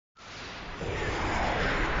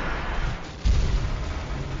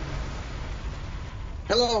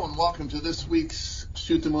Hello and welcome to this week's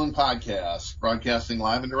Shoot the Moon podcast, broadcasting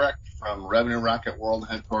live and direct from Revenue Rocket World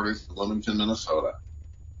Headquarters in Bloomington, Minnesota.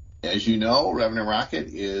 As you know, Revenue Rocket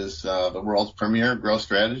is the world's premier growth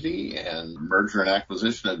strategy and merger and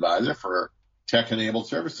acquisition advisor for tech-enabled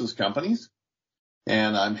services companies.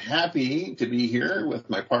 And I'm happy to be here with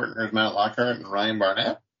my partners, Matt Lockhart and Ryan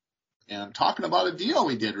Barnett, and talking about a deal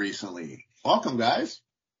we did recently. Welcome, guys.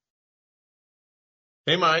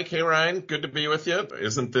 Hey, Mike. Hey, Ryan. Good to be with you.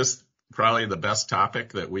 Isn't this probably the best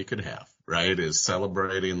topic that we could have, right? Is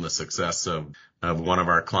celebrating the success of one of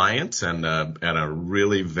our clients and a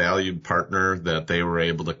really valued partner that they were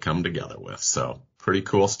able to come together with. So pretty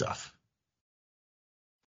cool stuff.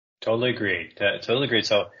 Totally agree.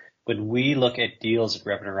 So when we look at deals at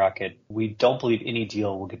Revenue Rocket, we don't believe any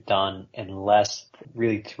deal will get done unless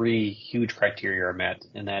really three huge criteria are met.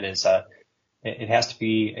 And that is, it has to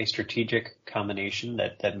be a strategic combination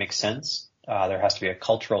that makes sense. There has to be a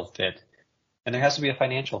cultural fit, and there has to be a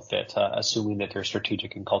financial fit, assuming that there's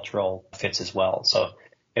strategic and cultural fits as well. So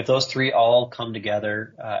if those three all come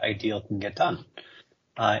together, a deal can get done.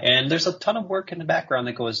 And there's a ton of work in the background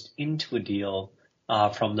that goes into a deal,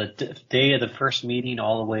 from the day of the first meeting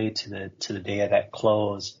all the way to the day of that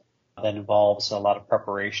close. That involves a lot of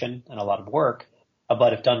preparation and a lot of work.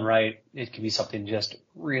 But if done right, it can be something just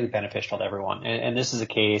really beneficial to everyone. And this is a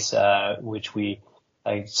case which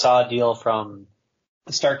I saw a deal from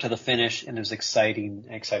the start to the finish, and it was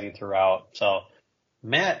exciting throughout. So,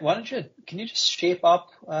 Matt, can you just shape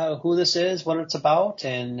up who this is, what it's about,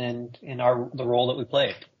 and the role that we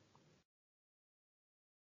played?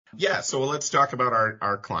 Yeah, so let's talk about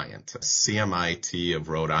our client, CMIT of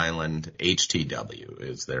Rhode Island. HTW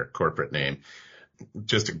is their corporate name.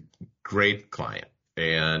 Just a great client.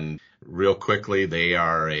 And real quickly, they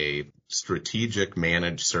are a strategic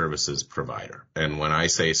managed services provider. And when I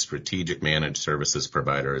say strategic managed services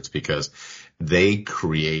provider, it's because they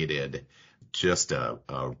created just a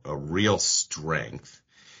real strength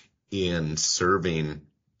in serving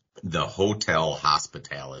the hotel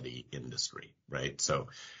hospitality industry, right? So,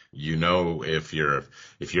 if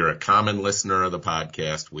you're a common listener of the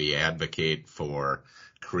podcast, we advocate for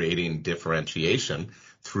creating differentiation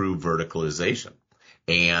through verticalization.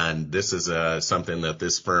 And this is something that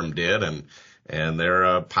this firm did, and they're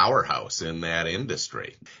a powerhouse in that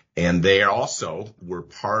industry. And they also were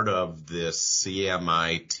part of this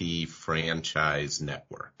CMIT franchise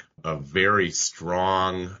network, a very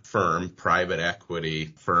strong firm, private equity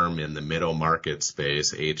firm in the middle market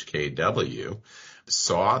space, HKW,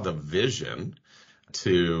 saw the vision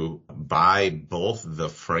to buy both the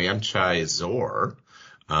franchisor,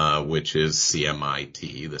 which is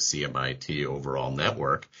CMIT, the CMIT overall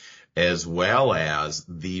network, as well as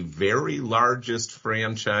the very largest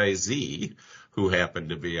franchisee, who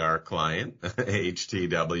happened to be our client,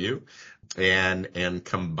 HTW, and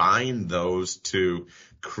combine those to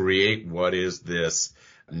create what is this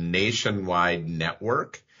nationwide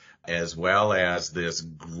network, as well as this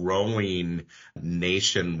growing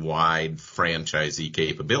nationwide franchisee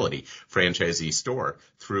capability, franchisee store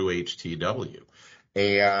through HTW.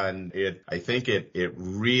 And I think it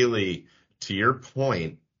really, to your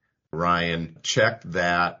point, Ryan, checked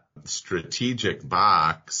that strategic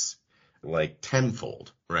box like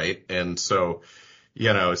tenfold, right? And so,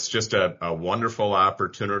 it's just a wonderful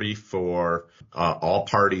opportunity for all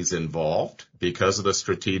parties involved because of the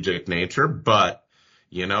strategic nature. But,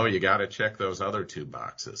 you got to check those other two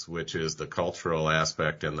boxes, which is the cultural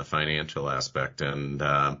aspect and the financial aspect. And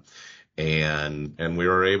we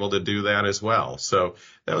were able to do that as well. So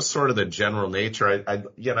that was sort of the general nature.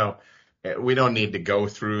 We don't need to go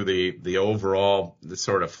through the overall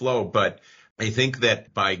sort of flow, but I think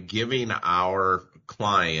that by giving our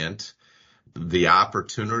client the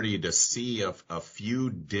opportunity to see a few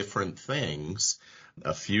different things,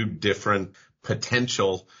 a few different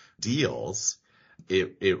potential deals,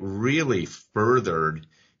 it really furthered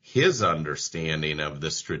his understanding of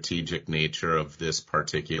the strategic nature of this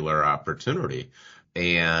particular opportunity.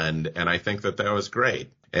 And I think that was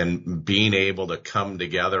great. And being able to come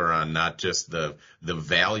together on not just the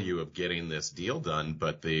value of getting this deal done,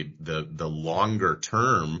 but the longer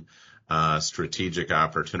term strategic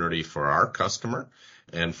opportunity for our customer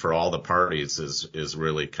and for all the parties is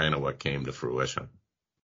really kind of what came to fruition.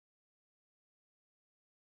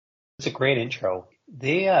 It's a great intro.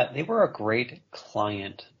 They were a great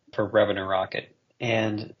client for Revenue Rocket,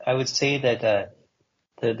 and I would say that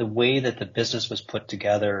the way that the business was put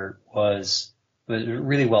together was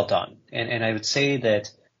really well done. And I would say that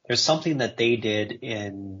there's something that they did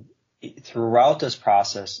throughout this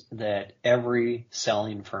process that every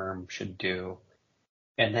selling firm should do.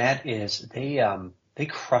 And that is they they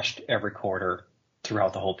crushed every quarter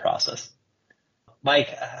throughout the whole process. Mike,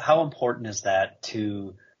 how important is that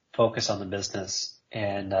to focus on the business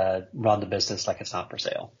and run the business like it's not for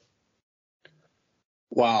sale?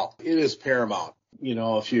 Wow, it is paramount. You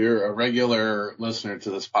know, if you're a regular listener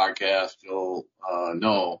to this podcast, you'll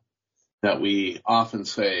know that we often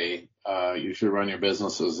say you should run your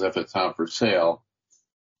business as if it's not for sale.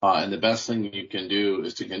 And the best thing you can do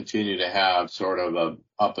is to continue to have sort of a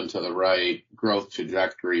up and to the right growth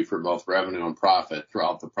trajectory for both revenue and profit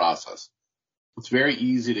throughout the process. It's very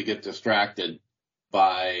easy to get distracted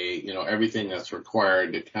by, you know, everything that's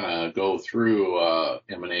required to kind of go through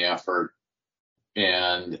M&A effort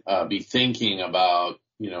and be thinking about,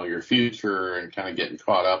 you know, your future and kind of getting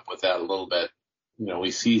caught up with that a little bit. You know,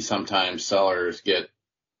 we see sometimes sellers get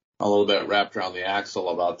a little bit wrapped around the axle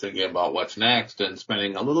about thinking about what's next and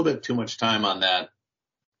spending a little bit too much time on that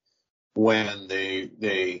when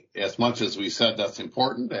they, as much as we said that's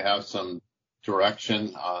important to have some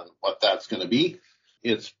direction on what that's going to be,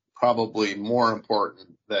 it's probably more important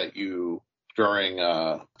that you, during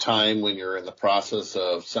a time when you're in the process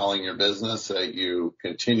of selling your business, that you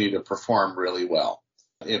continue to perform really well.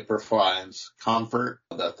 It provides comfort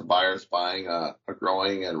that the buyer's buying a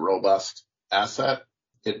growing and robust asset.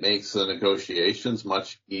 It makes the negotiations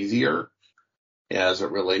much easier as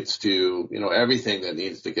it relates to, you know, everything that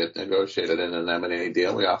needs to get negotiated in an M&A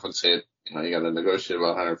deal. We often say, you know, you got to negotiate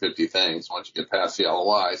about 150 things once you get past the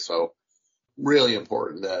LOI. So really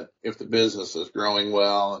important that if the business is growing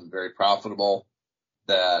well and very profitable,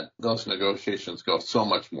 that those negotiations go so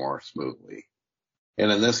much more smoothly.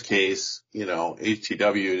 And in this case, you know,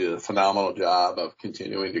 HTW did a phenomenal job of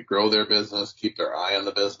continuing to grow their business, keep their eye on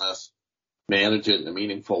the business, manage it in a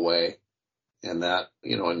meaningful way. And that,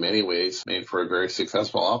 you know, in many ways made for a very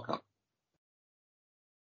successful outcome.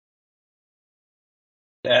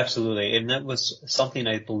 Absolutely. And that was something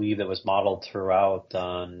I believe that was modeled throughout.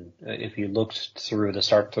 If you looked through the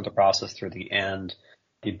start through the process through the end,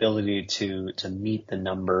 the ability to meet the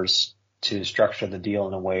numbers, to structure the deal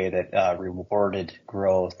in a way that rewarded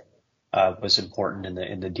growth was important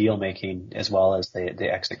in the deal making as well as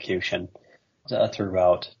the execution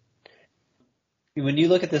throughout. When you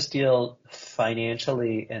look at this deal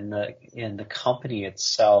financially and the company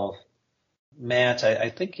itself, Matt, I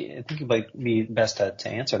think it might be best to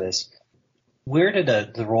answer this. Where did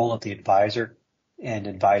the role of the advisor and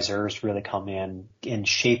advisors really come in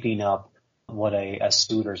shaping up what a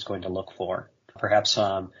suitor is going to look for? Perhaps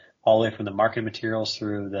all the way from the marketing materials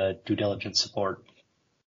through the due diligence support.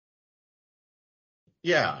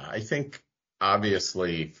 Yeah, I think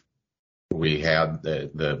obviously we had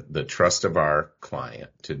the trust of our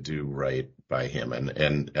client to do right by him.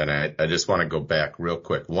 And I just want to go back real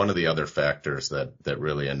quick. One of the other factors that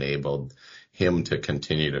really enabled him to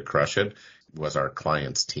continue to crush it was our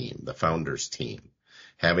client's team, the founder's team.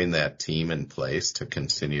 Having that team in place to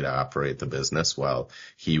continue to operate the business while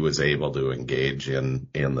he was able to engage in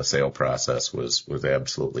the sale process was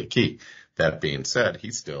absolutely key. That being said,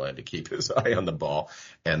 he still had to keep his eye on the ball.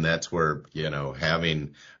 And that's where, you know,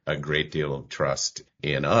 having a great deal of trust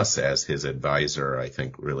in us as his advisor, I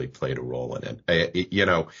think really played a role in it. You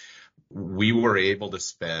know, we were able to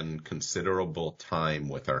spend considerable time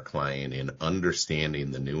with our client in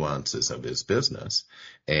understanding the nuances of his business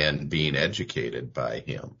and being educated by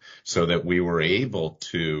him so that we were able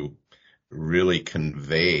to really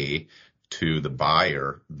convey to the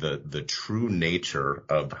buyer the true nature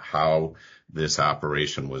of how this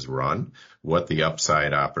operation was run, what the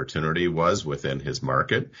upside opportunity was within his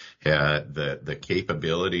market, the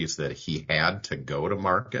capabilities that he had to go to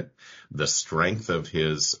market, the strength of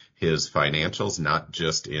his financials, not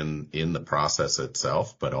just in the process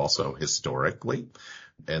itself, but also historically,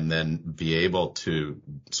 and then be able to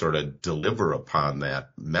sort of deliver upon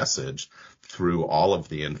that message through all of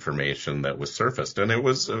the information that was surfaced. And it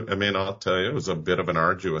was, I mean, I'll tell you, it was a bit of an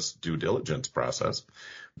arduous due diligence process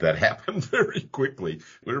that happened very quickly.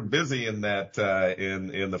 We were busy in that,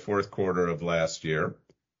 in the fourth quarter of last year.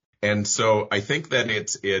 And so I think that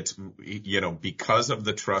it's, you know, because of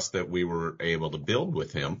the trust that we were able to build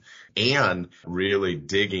with him and really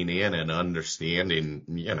digging in and understanding,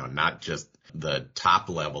 you know, not just the top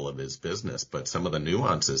level of his business, but some of the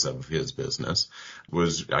nuances of his business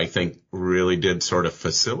was, I think, really did sort of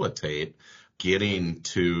facilitate getting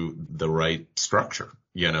to the right structure,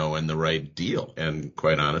 you know, and the right deal. And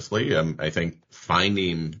quite honestly, I think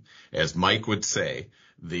finding, as Mike would say,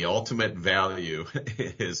 the ultimate value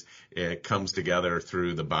it comes together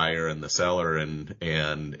through the buyer and the seller and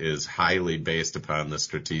is highly based upon the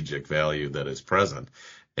strategic value that is present.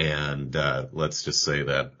 And let's just say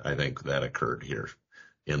that I think that occurred here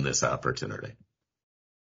in this opportunity.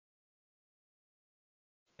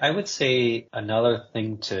 I would say another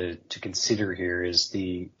thing to consider here is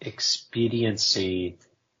the expediency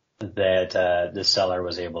that the seller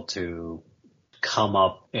was able to come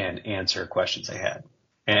up and answer questions they had.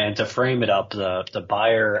 And to frame it up, the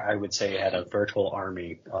buyer, I would say, had a virtual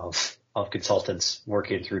army of consultants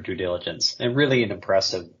working through due diligence, and really an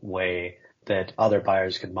impressive way that other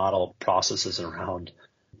buyers could model processes around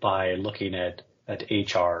by looking at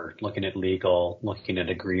HR, looking at legal, looking at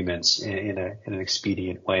agreements in an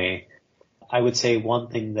expedient way. I would say one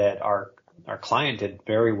thing that our client did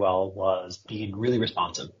very well was being really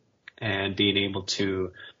responsive and being able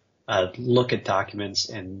to look at documents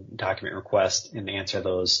and document requests and answer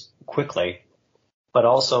those quickly, but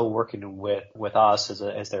also working with us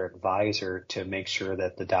as their advisor to make sure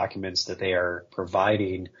that the documents that they are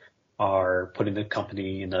providing are putting the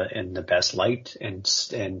company in the best light and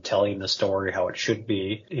telling the story how it should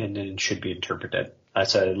be and should be interpreted.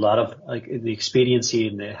 So a lot of the expediency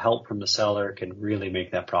and the help from the seller can really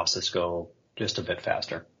make that process go just a bit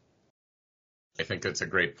faster. I think that's a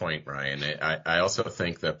great point, Ryan. I also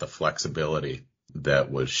think that the flexibility that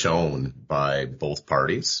was shown by both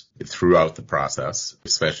parties throughout the process,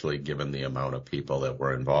 especially given the amount of people that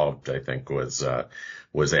were involved, I think was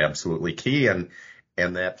absolutely key.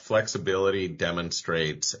 And that flexibility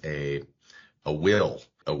demonstrates a will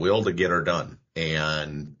to get her done.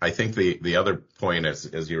 And I think the other point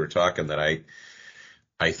as you were talking that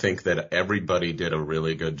I think that everybody did a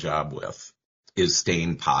really good job with is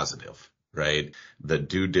staying positive. Right? The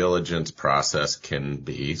due diligence process can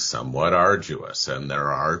be somewhat arduous, and there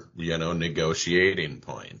are, negotiating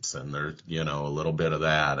points, and there's, a little bit of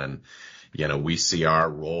that. And, we see our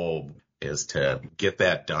role is to get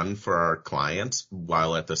that done for our clients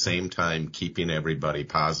while at the same time keeping everybody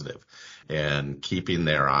positive and keeping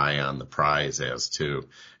their eye on the prize as to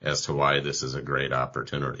why this is a great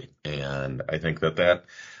opportunity. And I think that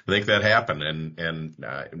happened. And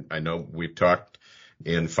I know we've talked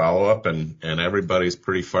in follow-up, and everybody's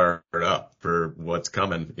pretty fired up for what's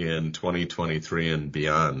coming in 2023 and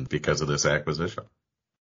beyond because of this acquisition.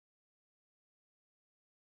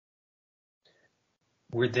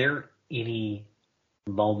 Were there any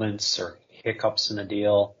moments or hiccups in the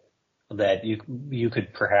deal that you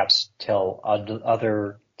could perhaps tell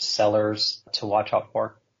other sellers to watch out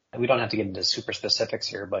for? We don't have to get into super specifics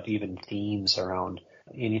here, but even themes around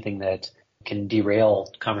anything that can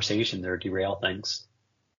derail conversations or derail things.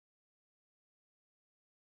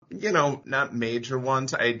 Not major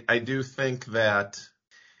ones. I do think that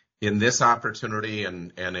in this opportunity,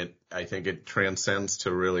 and I think it transcends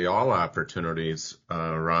to really all opportunities,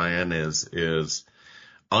 Ryan, is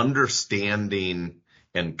understanding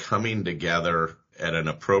and coming together at an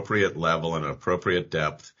appropriate level and an appropriate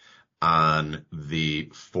depth on the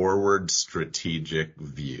forward strategic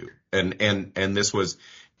view. And this was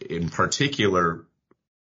in particular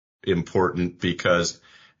important because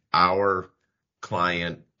our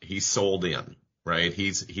client, he's sold in, right?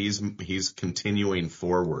 He's continuing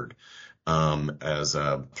forward as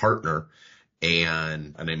a partner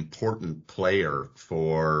and an important player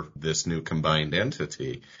for this new combined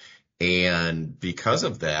entity. And because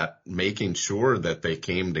of that, making sure that they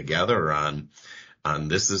came together on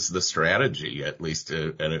this is the strategy, at least,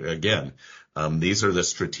 and again, these are the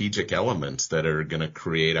strategic elements that are going to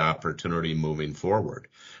create opportunity moving forward.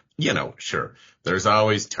 Sure, there's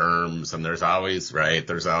always terms and there's always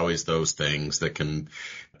those things that can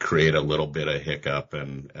create a little bit of hiccup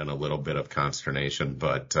and a little bit of consternation.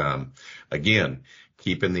 But, again,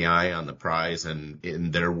 keeping the eye on the prize. And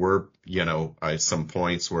there were, some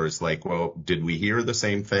points where it's like, well, did we hear the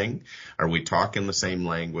same thing? Are we talking the same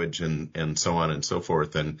language and so on and so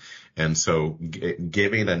forth? And so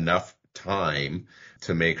giving enough time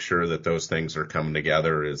to make sure that those things are coming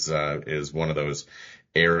together is one of those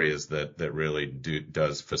areas that really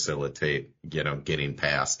does facilitate, getting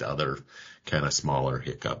past other kind of smaller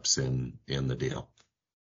hiccups in the deal.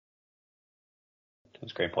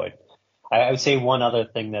 That's a great point. I would say one other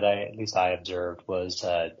thing that I observed was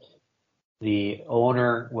the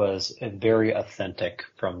owner was very authentic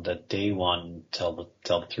from the day one till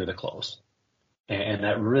through the close, and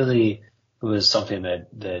that really was something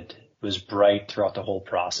that was bright throughout the whole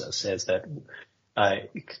process. Is that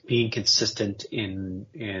being consistent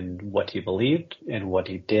in what he believed and what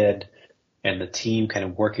he did, and the team kind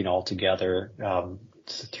of working all together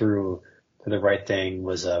through the right thing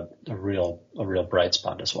was a real bright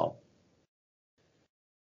spot as well.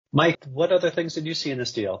 Mike, what other things did you see in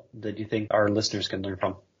this deal that you think our listeners can learn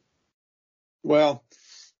from? Well,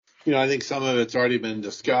 I think some of it's already been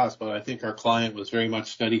discussed, but I think our client was very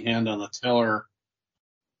much steady hand on the tiller.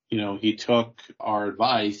 He took our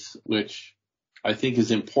advice, which I think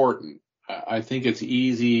is important. I think it's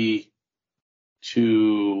easy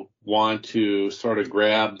to want to sort of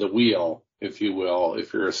grab the wheel, if you will,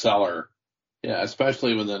 if you're a seller. Yeah,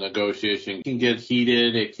 especially when the negotiation can get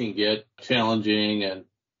heated, it can get challenging. And,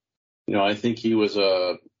 I think he was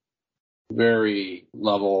a very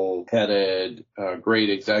level-headed, great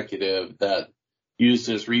executive that used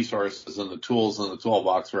his resources and the tools in the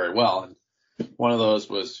toolbox very well. And one of those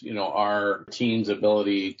was, our team's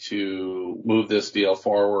ability to move this deal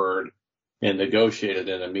forward and negotiate it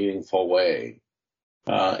in a meaningful way.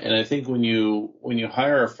 And I think when you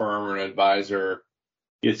hire a firm or an advisor,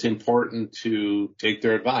 it's important to take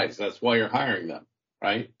their advice. That's why you're hiring them,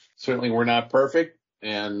 right? Certainly we're not perfect,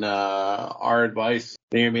 and our advice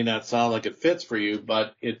may or may not sound like it fits for you,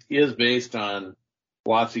 but it is based on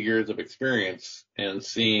lots of years of experience and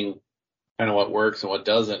seeing kind of what works and what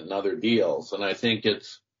doesn't in other deals. And I think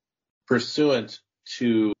it's pursuant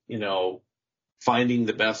to, finding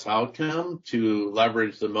the best outcome to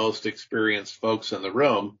leverage the most experienced folks in the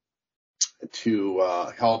room to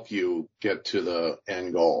help you get to the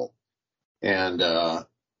end goal. And,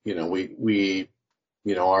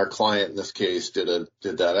 our client in this case did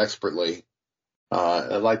that expertly.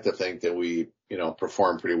 I'd like to think that we,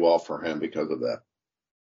 performed pretty well for him because of that.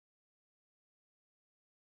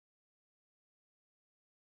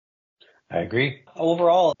 I agree.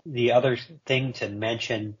 Overall, the other thing to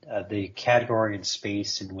mention, the category and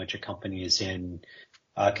space in which a company is in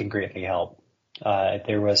can greatly help.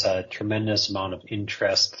 There was a tremendous amount of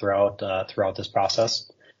interest throughout this process,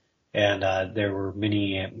 and there were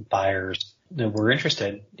many buyers that were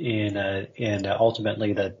interested in, and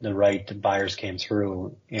ultimately the right buyers came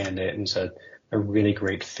through, and it was a really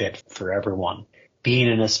great fit for everyone. Being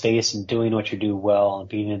in a space and doing what you do well, and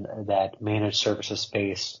being in that managed services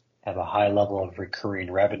space, have a high level of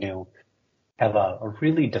recurring revenue, have a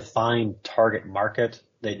really defined target market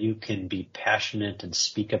that you can be passionate and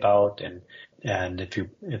speak about, and if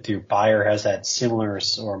your buyer has that similar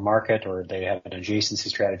or market, or they have an adjacency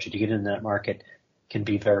strategy to get in that market, can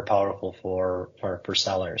be very powerful for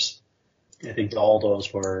sellers. I think all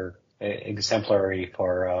those were exemplary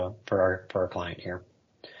for our client here.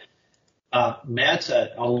 Matt,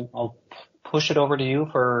 I'll push it over to you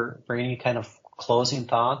for any kind of closing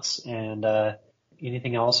thoughts and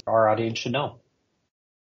anything else our audience should know.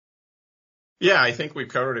 Yeah, I think we've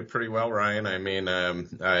covered it pretty well, Ryan. I mean,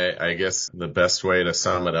 I guess the best way to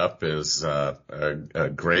sum it up is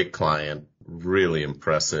a great client, really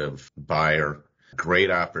impressive buyer,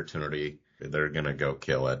 great opportunity. They're going to go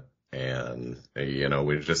kill it. And,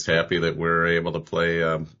 we're just happy that we're able to play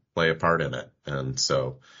a part in it. And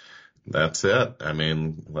so that's it. I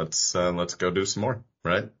mean, let's go do some more,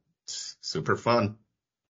 right? It's super fun.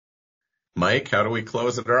 Mike, how do we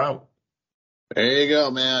close it out? There you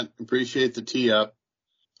go, man. Appreciate the tee up.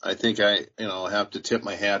 I think I have to tip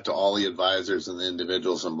my hat to all the advisors and the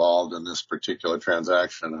individuals involved in this particular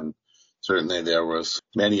transaction. And certainly there was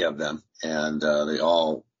many of them, and they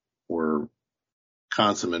all were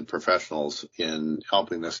consummate professionals in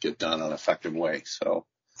helping this get done in an effective way. So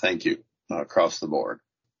thank you across the board.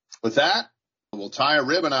 With that, we'll tie a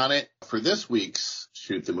ribbon on it for this week's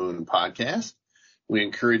Shoot the Moon podcast. We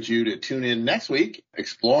encourage you to tune in next week,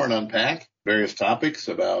 explore and unpack various topics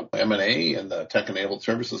about M&A and the tech-enabled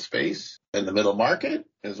services space in the middle market,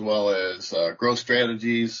 as well as growth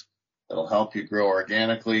strategies that'll help you grow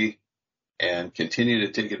organically and continue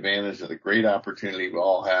to take advantage of the great opportunity we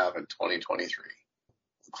all have in 2023.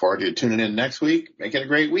 Look forward to you tuning in next week. Make it a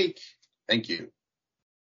great week. Thank you.